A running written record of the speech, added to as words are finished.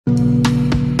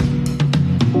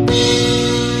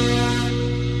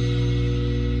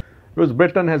Because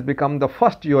Britain has become the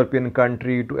first European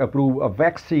country to approve a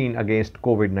vaccine against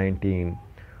COVID-19.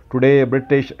 Today,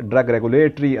 British Drug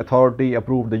Regulatory Authority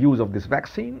approved the use of this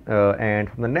vaccine, and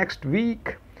from the next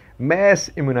week,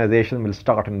 mass immunization will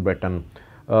start in Britain.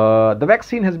 The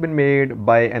vaccine has been made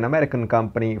by an American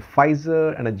company,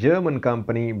 Pfizer, and a German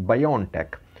company,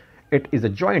 BioNTech. It is a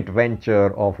joint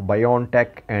venture of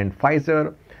BioNTech and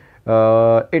Pfizer.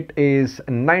 It is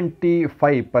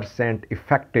 95%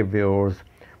 effective, viewers,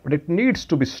 but it needs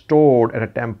to be stored at a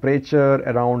temperature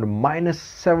around minus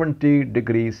 70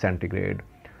 degrees centigrade.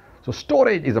 So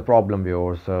storage is a problem,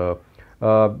 viewers.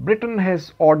 Britain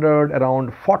has ordered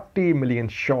around 40 million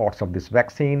shots of this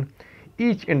vaccine.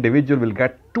 Each individual will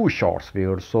get 2 shots,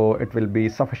 viewers. So it will be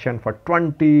sufficient for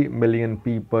 20 million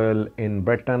people in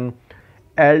Britain.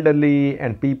 Elderly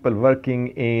and people working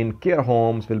in care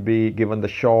homes will be given the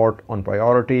shot on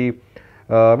priority.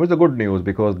 Which is a good news,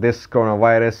 because this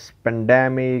coronavirus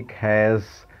pandemic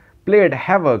has played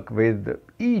havoc with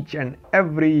each and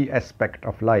every aspect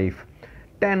of life.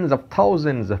 Tens of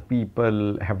thousands of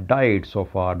people have died so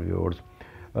far, viewers.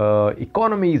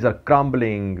 Economies are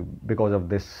crumbling because of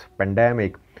this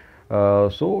pandemic.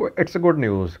 So it's a good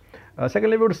news.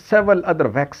 Secondly, viewers, several other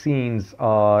vaccines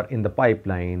are in the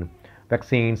pipeline.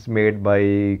 Vaccines made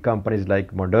by companies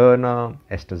like Moderna,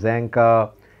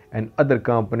 AstraZeneca, and other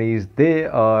companies, they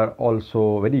are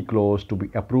also very close to be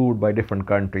approved by different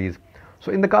countries.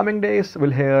 So in the coming days, we'll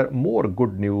hear more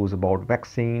good news about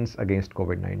vaccines against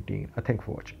COVID-19. Thank you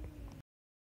for watching.